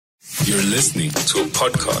You're listening to a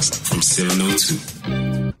podcast from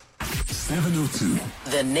 702. 702.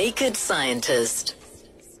 The Naked Scientist.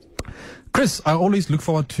 Chris, I always look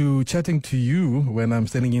forward to chatting to you when I'm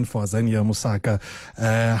standing in for Azania Musaka.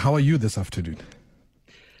 How are you this afternoon?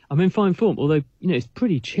 I'm in fine form, although, it's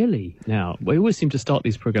pretty chilly now. We always seem to start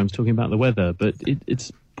these programs talking about the weather, but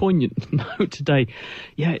it's poignant now today.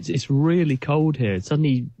 Yeah, it's really cold here.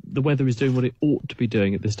 Suddenly the weather is doing what it ought to be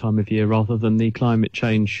doing at this time of year rather than the climate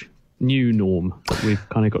change new norm that we've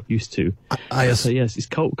kind of got used to. So yes, it's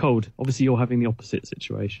cold. Obviously you're having the opposite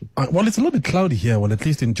situation. Well, it's a little bit cloudy here, well, at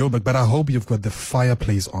least in Joburg, but I hope you've got the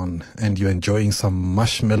fireplace on and you're enjoying some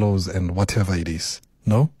marshmallows and whatever it is.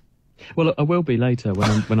 No? Well, I will be later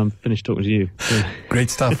when I'm finished talking to you. So. Great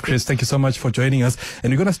stuff, Chris. Thank you so much for joining us.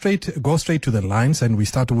 And we're going to go straight to the lines, and we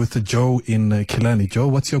start with Joe in Killarney. Joe,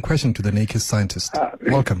 what's your question to the Naked Scientist?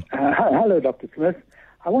 Welcome. Hello, Dr. Smith.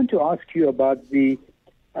 I want to ask you about the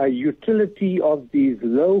utility of these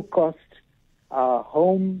low-cost,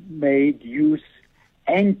 homemade use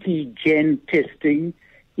antigen testing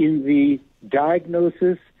in the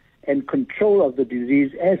diagnosis and control of the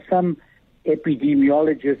disease, as some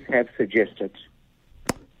epidemiologists have suggested.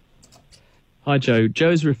 Hi, Joe.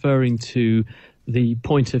 Joe's referring to the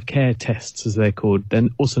point-of-care tests, as they're called, then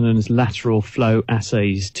also known as lateral flow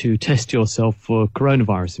assays, to test yourself for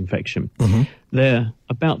coronavirus infection. Mm-hmm. They're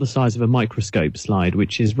about the size of a microscope slide,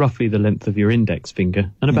 which is roughly the length of your index finger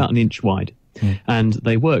and about an inch wide. And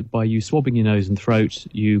they work by you swabbing your nose and throat.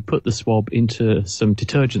 You put the swab into some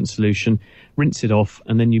detergent solution, rinse it off,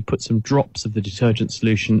 and then you put some drops of the detergent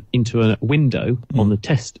solution into a window on the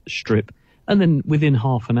test strip. And then within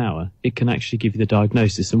half an hour, it can actually give you the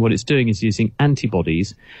diagnosis. And what it's doing is using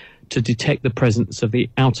antibodies to detect the presence of the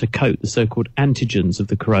outer coat, the so-called antigens of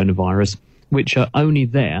the coronavirus, which are only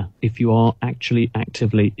there if you are actually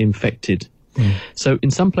actively infected. So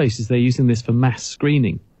in some places, they're using this for mass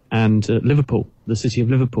screening. And Liverpool, the city of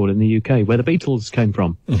Liverpool in the UK, where the Beatles came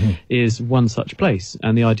from, is one such place.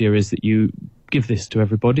 And the idea is that you give this to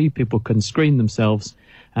everybody. People can screen themselves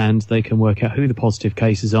and they can work out who the positive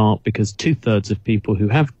cases are, because 2/3 of people who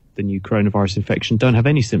have the new coronavirus infection don't have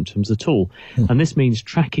any symptoms at all. And this means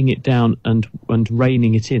tracking it down and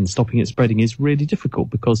reining it in, stopping it spreading, is really difficult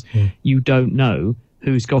because you don't know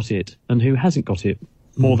who's got it and who hasn't got it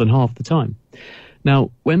more than half the time.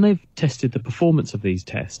 Now, when they've tested the performance of these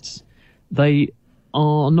tests, they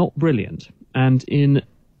are not brilliant. And in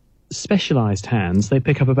specialised hands, they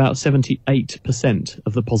pick up about 78%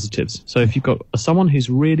 of the positives. So if you've got someone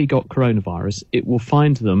who's really got coronavirus, it will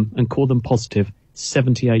find them and call them positive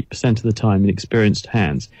 78% of the time in experienced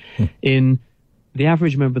hands. In the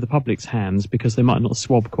average member of the public's hands, because they might not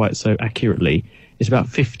swab quite so accurately, is about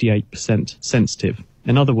 58% sensitive.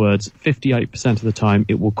 In other words, 58% of the time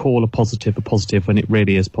it will call a positive when it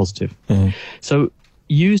really is positive. So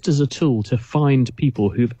used as a tool to find people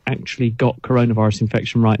who've actually got coronavirus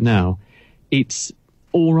infection right now, it's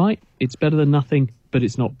all right, it's better than nothing, but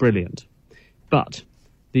it's not brilliant. But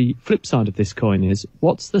the flip side of this coin is,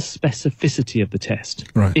 what's the specificity of the test?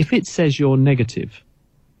 Right. If it says you're negative,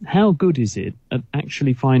 how good is it at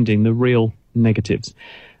actually finding the real negatives?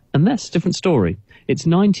 And that's a different story. It's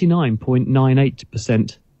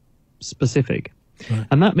 99.98% specific. Right.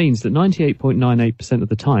 And that means that 98.98% of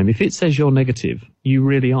the time, if it says you're negative, you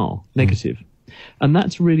really are negative. And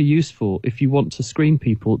that's really useful if you want to screen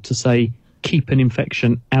people to say, keep an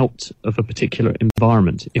infection out of a particular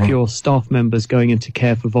environment. If your staff members going into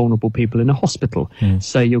care for vulnerable people in a hospital,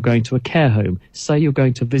 say you're going to a care home, say you're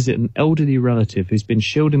going to visit an elderly relative who's been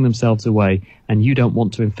shielding themselves away and you don't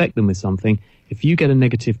want to infect them with something, if you get a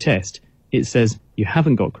negative test, it says you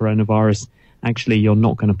haven't got coronavirus, actually you're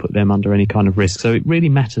not going to put them under any kind of risk. So it really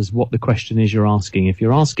matters what the question is you're asking. If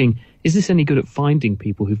you're asking, is this any good at finding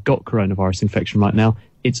people who've got coronavirus infection right now?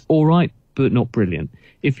 It's all right, but not brilliant.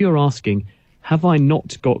 If you're asking, have I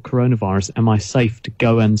not got coronavirus? Am I safe to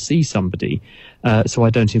go and see somebody so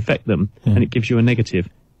I don't infect them? And it gives you a negative.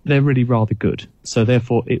 They're really rather good. So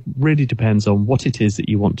therefore, it really depends on what it is that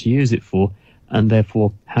you want to use it for, and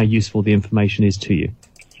therefore how useful the information is to you.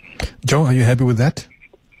 Joe, are you happy with that?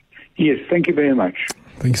 Yes, thank you very much.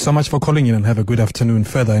 Thank you so much for calling in, and have a good afternoon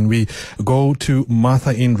further. And we go to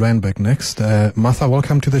Martha in Randburg next. Martha,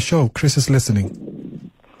 welcome to the show. Chris is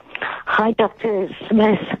listening. Hi, Dr.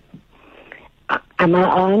 Smith. Am I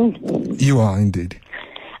on? You are indeed.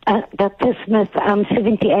 Dr. Smith, I'm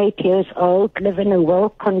 78 years old, live in a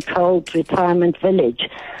well-controlled retirement village.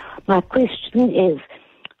 My question is,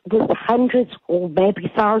 with hundreds or maybe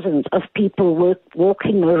thousands of people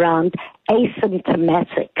walking around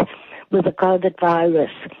asymptomatic with the COVID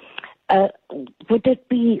virus, would it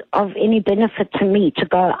be of any benefit to me to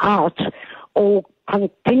go out or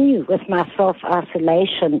continue with my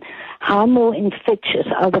self-isolation? How more infectious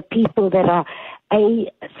are the people that are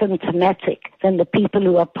asymptomatic than the people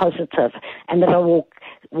who are positive and that are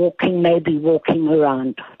walking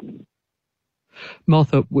around?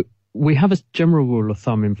 Martha, we have a general rule of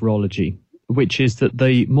thumb in virology, which is that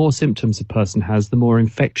the more symptoms a person has, the more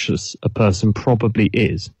infectious a person probably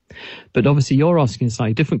is. But obviously you're asking a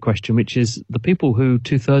slightly different question, which is the people who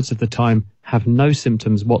 2/3 of the time have no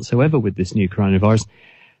symptoms whatsoever with this new coronavirus,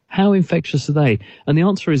 how infectious are they? And the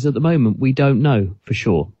answer is, at the moment, we don't know for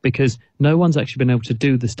sure, because no one's actually been able to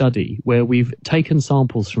do the study where we've taken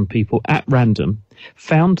samples from people at random,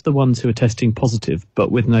 found the ones who are testing positive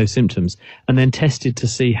but with no symptoms, and then tested to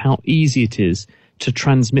see how easy it is to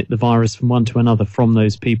transmit the virus from one to another from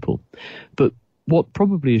those people. But what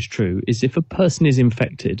probably is true is if a person is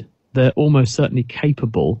infected, they're almost certainly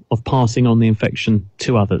capable of passing on the infection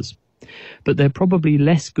to others. But they're probably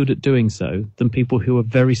less good at doing so than people who are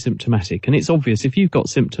very symptomatic. And it's obvious, if you've got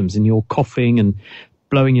symptoms and you're coughing and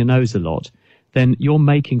blowing your nose a lot, then you're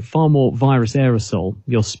making far more virus aerosol,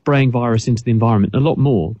 you're spraying virus into the environment a lot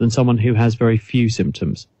more than someone who has very few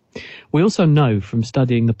symptoms. We also know from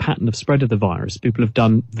studying the pattern of spread of the virus, people have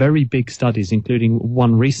done very big studies, including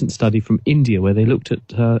one recent study from India where they looked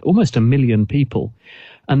at almost 1 million people.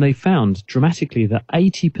 And they found dramatically that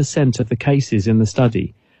 80% of the cases in the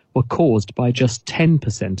study were caused by just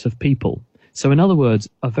 10% of people. So in other words,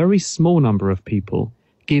 a very small number of people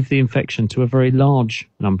give the infection to a very large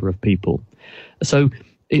number of people. So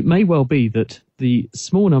it may well be that the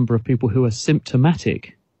small number of people who are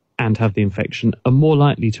symptomatic and have the infection are more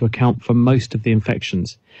likely to account for most of the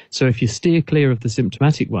infections. So if you steer clear of the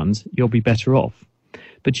symptomatic ones, you'll be better off.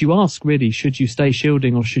 But you ask really, should you stay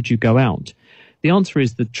shielding or should you go out? The answer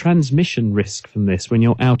is the transmission risk from this when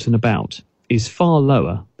you're out and about is far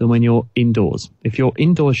lower than when you're indoors. If you're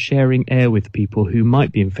indoors sharing air with people who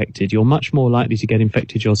might be infected, you're much more likely to get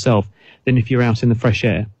infected yourself than if you're out in the fresh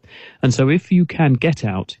air. And so if you can get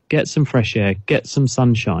out, get some fresh air, get some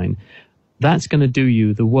sunshine, that's going to do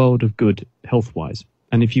you the world of good health-wise.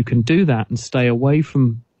 And if you can do that and stay away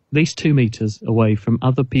from at least 2 meters away from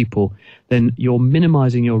other people, then you're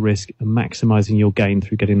minimizing your risk and maximizing your gain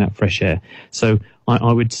through getting that fresh air. So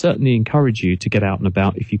I would certainly encourage you to get out and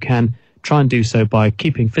about if you can. Try and do so by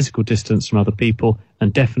keeping physical distance from other people,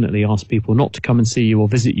 and definitely ask people not to come and see you or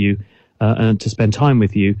visit you and to spend time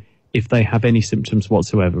with you if they have any symptoms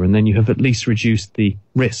whatsoever. And then you have at least reduced the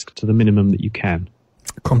risk to the minimum that you can.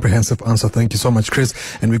 Comprehensive answer. Thank you so much, Chris.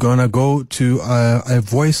 And we're going to go to a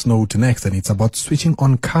voice note next, and it's about switching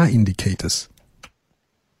on car indicators.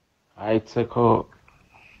 Hi, Tseko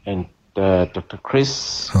and Dr.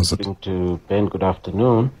 Chris. How's it? Speaking to Ben, good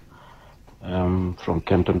afternoon. From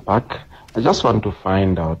Kenton Park. I just want to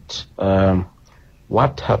find out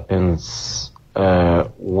what happens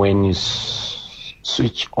when you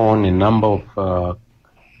switch on a number of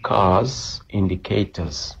cars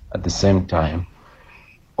indicators at the same time.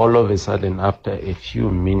 All of a sudden, after a few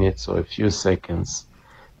minutes or a few seconds,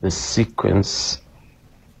 the sequence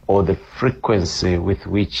or the frequency with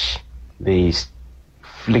which they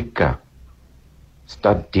flicker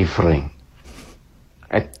start differing.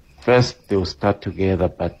 At first, they'll start together,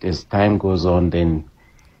 but as time goes on, then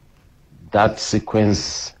that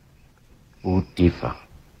sequence will differ.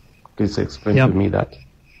 Please explain to me that.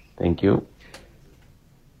 Thank you.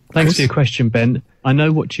 Thanks for your question, Ben. I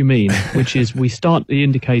know what you mean, which is we start the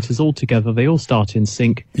indicators all together. They all start in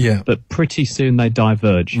sync, but pretty soon they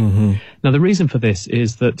diverge. Mm-hmm. Now, the reason for this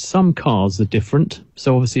is that some cars are different.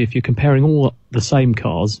 So obviously, if you're comparing all the same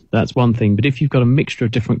cars, that's one thing. But if you've got a mixture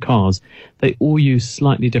of different cars, they all use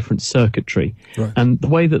slightly different circuitry. Right. And the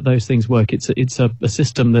way that those things work, it's a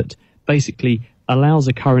system that basically allows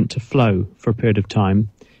a current to flow for a period of time.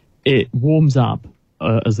 It warms up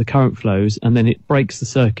as the current flows, and then it breaks the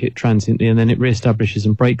circuit transiently, and then it reestablishes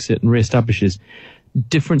and breaks it and reestablishes.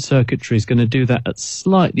 Different circuitry is going to do that at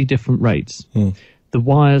slightly different rates. The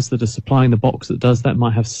wires that are supplying the box that does that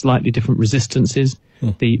might have slightly different resistances.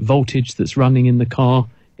 The voltage that's running in the car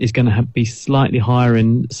is going to be slightly higher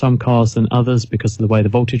in some cars than others because of the way the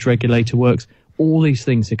voltage regulator works. All these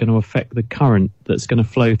things are going to affect the current that's going to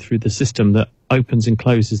flow through the system that opens and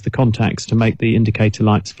closes the contacts to make the indicator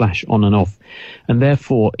lights flash on and off. And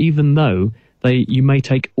therefore, even though you may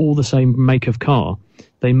take all the same make of car,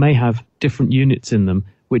 they may have different units in them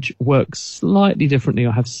which work slightly differently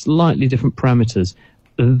or have slightly different parameters.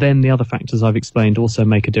 Then the other factors I've explained also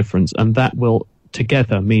make a difference, and that will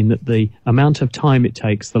together mean that the amount of time it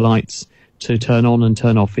takes the lights to turn on and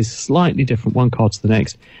turn off is slightly different one car to the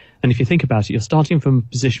next. And if you think about it, you're starting from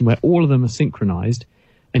a position where all of them are synchronized,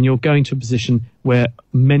 and you're going to a position where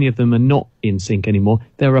many of them are not in sync anymore.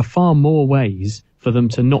 There are far more ways for them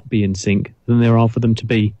to not be in sync than there are for them to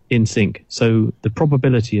be in sync. So the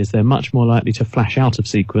probability is they're much more likely to flash out of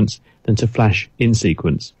sequence than to flash in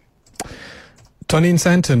sequence. Tony in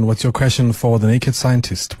Santon, what's your question for the Naked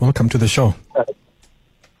Scientist? Welcome to the show.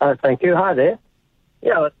 Thank you. Hi there.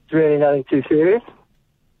 Yeah, it's really nothing too serious.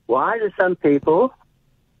 Why do some people,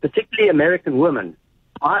 particularly American women,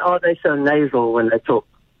 why are they so nasal when they talk?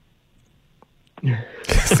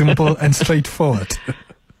 Simple and straightforward.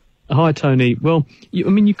 Hi, Tony. Well,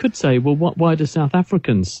 you could say, well, why do South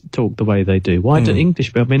Africans talk the way they do? Why do English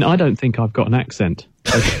people? I mean, I don't think I've got an accent.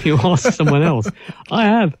 If you ask someone else, I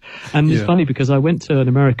have. And it's funny because I went to an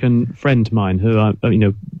American friend of mine who,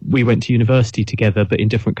 we went to university together, but in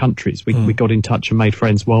different countries. We got in touch and made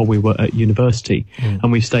friends while we were at university,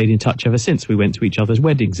 and we've stayed in touch ever since. We went to each other's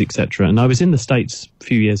weddings, etc. And I was in the States a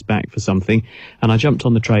few years back for something, and I jumped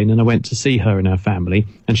on the train and I went to see her and her family,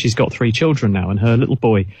 and she's got 3 children now, and her little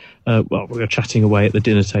boy, we were chatting away at the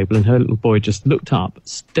dinner table, and her little boy just looked up,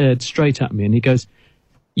 stared straight at me, and he goes,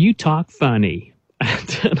 "You talk funny."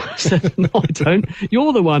 And I said, "No, I don't.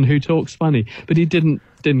 You're the one who talks funny." But he didn't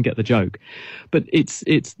get the joke. But it's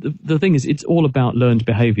the thing is, it's all about learned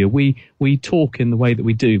behaviour. We talk in the way that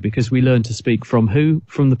we do because we learn to speak from who?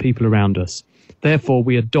 From the people around us. Therefore,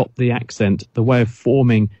 we adopt the accent, the way of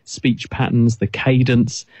forming speech patterns, the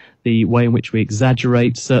cadence, the way in which we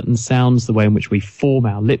exaggerate certain sounds, the way in which we form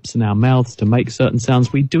our lips and our mouths to make certain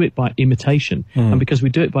sounds. We do it by imitation. And because we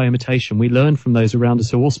do it by imitation, we learn from those around us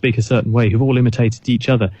who all speak a certain way, who've all imitated each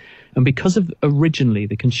other. And because of originally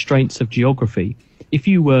the constraints of geography, if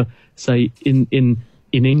you were, say,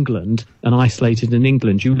 in England and isolated in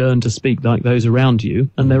England, you learn to speak like those around you.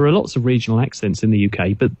 And there are lots of regional accents in the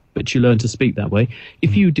UK, but you learn to speak that way.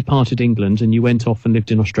 If you departed England and you went off and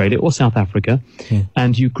lived in Australia or South Africa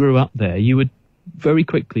and you grew up there, you would very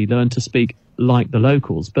quickly learn to speak like the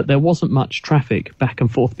locals. But there wasn't much traffic back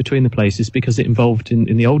and forth between the places because it involved,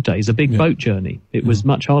 in the old days, a big boat journey. It was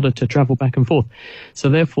much harder to travel back and forth. So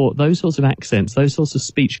therefore, those sorts of accents, those sorts of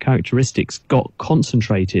speech characteristics got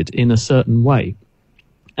concentrated in a certain way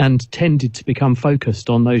and tended to become focused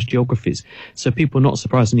on those geographies. So people, not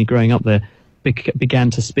surprisingly, growing up there, began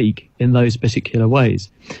to speak in those particular ways.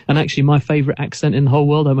 And actually, my favourite accent in the whole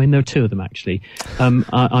world, I mean, there are 2 of them actually. I'm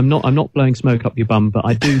not blowing smoke up your bum, but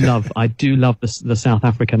I do love the South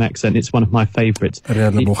African accent. It's one of my favourites.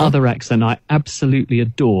 The other accent I absolutely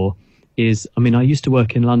adore is, I mean, I used to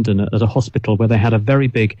work in London at a hospital where they had a very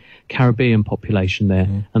big Caribbean population there,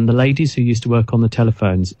 and the ladies who used to work on the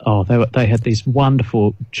telephones, they had these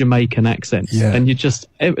wonderful Jamaican accents, and you just,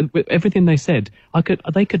 everything they said,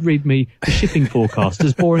 they could read me the shipping forecast,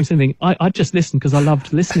 as boring as anything. I just listened because I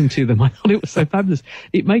loved listening to them. I thought it was so fabulous.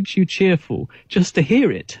 It makes you cheerful just to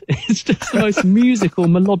hear it. It's just the most musical,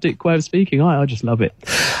 melodic way of speaking. I just love it.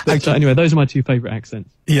 But anyway, those are my 2 favourite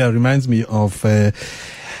accents. Yeah, it reminds me of a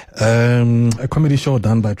comedy show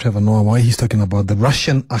done by Trevor Noah, where he's talking about the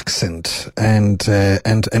Russian accent and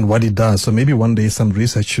what it does. So maybe one day some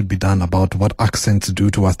research should be done about what accents do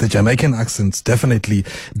to us. The Jamaican accents definitely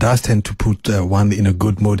does tend to put one in a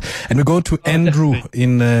good mood. And we go to Andrew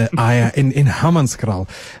in Hammanskraal.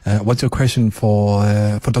 What's your question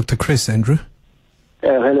for Dr. Chris, Andrew?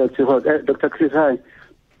 Hello, Dr. Chris. Hi.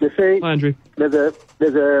 They say, hi, Andrew. There's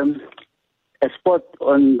a spot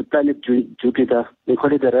on the planet Jupiter, they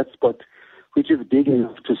call it a red spot, which is big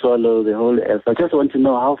enough to swallow the whole Earth. I just want to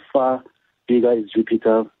know how far bigger is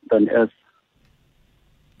Jupiter than Earth?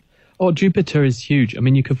 Oh, Jupiter is huge. I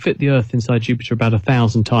mean, you could fit the Earth inside Jupiter about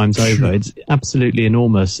 1,000 times over. It's absolutely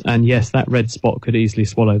enormous. And yes, that red spot could easily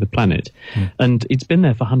swallow the planet. And it's been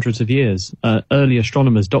there for hundreds of years. Early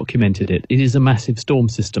astronomers documented it. It is a massive storm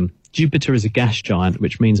system. Jupiter is a gas giant,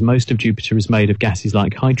 which means most of Jupiter is made of gases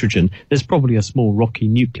like hydrogen. There's probably a small rocky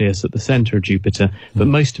nucleus at the center of Jupiter, but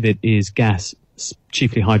most of it is gas,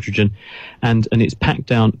 chiefly hydrogen, and it's packed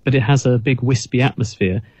down, but it has a big wispy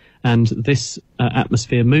atmosphere. And this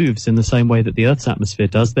atmosphere moves in the same way that the Earth's atmosphere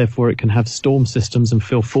does. Therefore, it can have storm systems and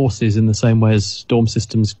feel forces in the same way as storm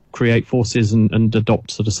systems create forces and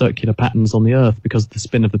adopt sort of circular patterns on the Earth because of the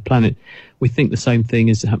spin of the planet. We think the same thing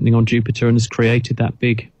is happening on Jupiter and has created that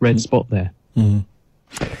big red spot there.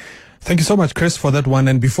 Thank you so much, Chris, for that one.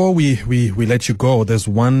 And before we let you go, there's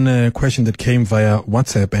one question that came via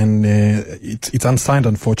WhatsApp, and it's unsigned,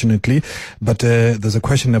 unfortunately, but there's a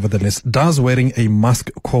question nevertheless. Does wearing a mask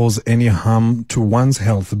cause any harm to one's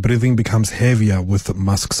health? Breathing becomes heavier with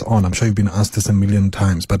masks on. I'm sure you've been asked this a million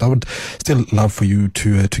times, but I would still love for you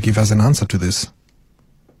to give us an answer to this.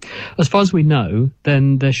 As far as we know,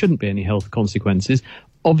 then there shouldn't be any health consequences.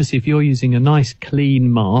 Obviously, if you're using a nice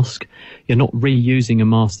clean mask, you're not reusing a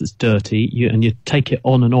mask that's dirty, and you take it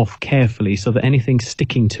on and off carefully so that anything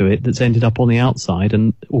sticking to it that's ended up on the outside,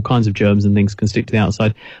 and all kinds of germs and things can stick to the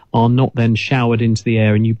outside, are not then showered into the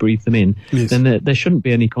air and you breathe them in, yes. then there shouldn't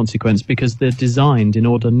be any consequence, because they're designed in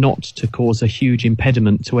order not to cause a huge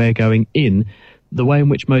impediment to air going in. The way in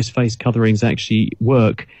which most face coverings actually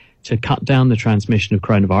work to cut down the transmission of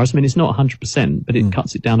coronavirus, I mean, it's not 100%, but it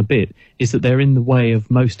cuts it down a bit, is that they're in the way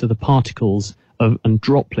of most of the particles and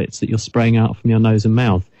droplets that you're spraying out from your nose and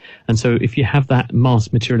mouth. And so if you have that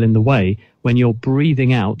mask material in the way, when you're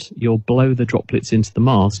breathing out, you'll blow the droplets into the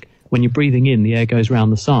mask. When you're breathing in, the air goes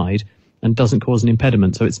round the side and doesn't cause an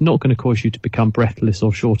impediment. So it's not going to cause you to become breathless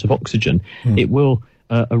or short of oxygen. It will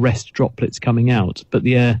arrest droplets coming out, but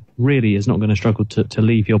the air really is not going to struggle to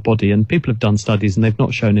leave your body. And people have done studies and they've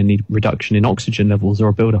not shown any reduction in oxygen levels or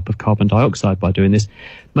a build-up of carbon dioxide by doing this.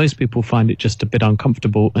 Most people find it just a bit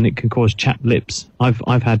uncomfortable, and it can cause chapped lips.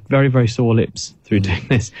 I've had very, very sore lips through doing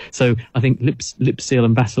this. So I think lip seal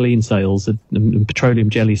and Vaseline sales and petroleum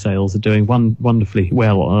jelly sales are doing wonderfully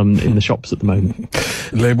well in the shops at the moment.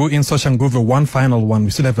 Lebu in Soshanguve, one final one.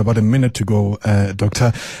 We still have about a minute to go,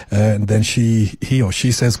 Doctor. And then he or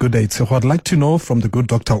she says, good day. So I'd like to know from the good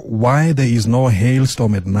doctor why there is no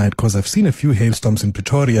hailstorm at night, because I've seen a few hailstorms in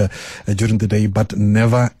Pretoria during the day, but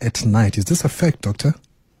never at night. Is this a fact, Doctor?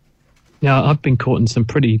 Yeah, I've been caught in some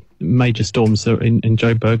pretty major storms in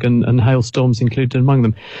Joburg, and hailstorms included among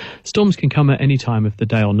them. Storms can come at any time of the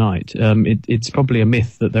day or night. It's probably a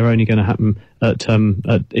myth that they're only going to happen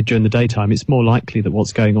during the daytime. It's more likely that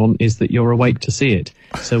what's going on is that you're awake to see it.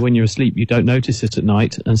 So when you're asleep, you don't notice it at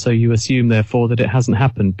night, and so you assume, therefore, that it hasn't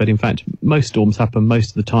happened. But in fact, most storms happen most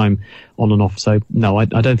of the time on and off. So no, I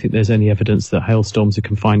don't think there's any evidence that hailstorms are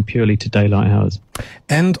confined purely to daylight hours.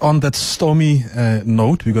 And on that stormy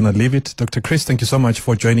note, we're going to leave it. Dr. Chris, thank you so much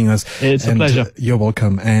for joining us. It's a pleasure. You're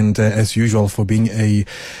welcome. And as usual, for being a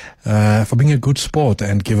good sport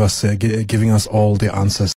and giving us all the answers.